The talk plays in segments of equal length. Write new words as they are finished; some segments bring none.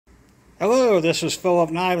Hello, this is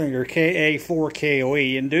Philip Neidlinger,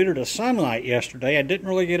 KA4KOE, and due to the sunlight yesterday, I didn't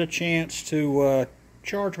really get a chance to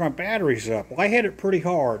charge my batteries up. Well, I hit it pretty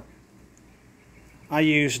hard. I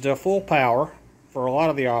used full power for a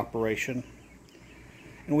lot of the operation,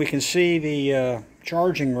 and we can see the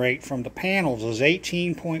charging rate from the panels is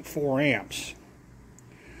 18.4 amps.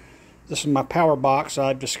 This is my power box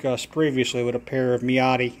I've discussed previously with a pair of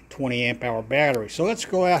Miady 20 amp hour batteries. So let's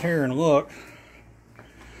go out here and look.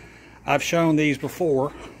 I've shown these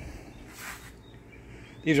before.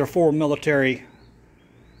 These are 4 military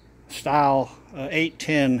style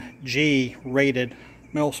 810G rated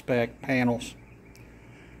MILSPEC panels.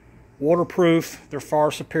 Waterproof. They're far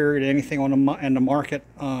superior to anything on in the market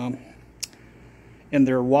in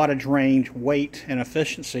their wattage range, weight, and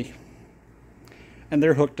efficiency. And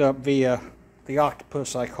they're hooked up via the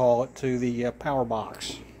octopus, I call it, to the power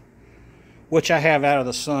box, which I have out of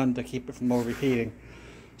the sun to keep it from overheating.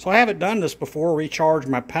 So I haven't done this before, recharge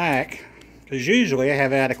my pack, because usually I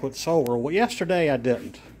have adequate solar. Well, yesterday I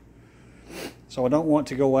didn't. So I don't want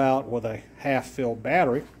to go out with a half-filled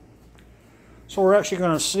battery. So we're actually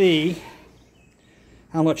going to see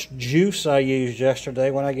how much juice I used yesterday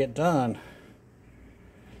when I get done.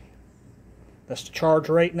 That's the charge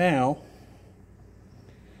rate now.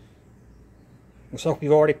 Looks like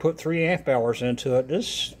we've already put 3 amp hours into it.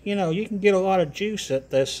 This, you know, you can get a lot of juice at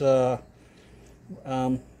this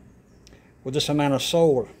with this amount of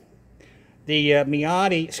solar. The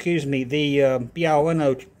the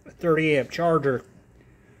Bioenno 30 amp charger,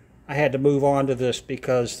 I had to move on to this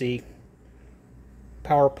because the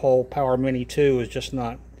Power Mini 2 is just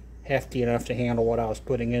not hefty enough to handle what I was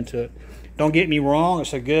putting into it. Don't get me wrong,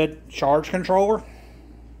 it's a good charge controller,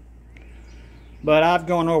 but I've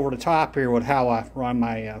gone over the top here with how I run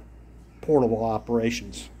my portable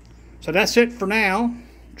operations. So that's it for now.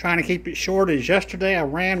 Trying to keep it short, as yesterday I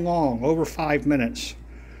ran long, over 5 minutes.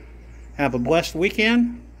 Have a blessed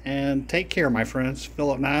weekend, and take care, my friends.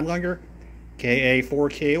 Philip Neidlinger,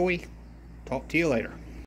 KA4KOE. Talk to you later.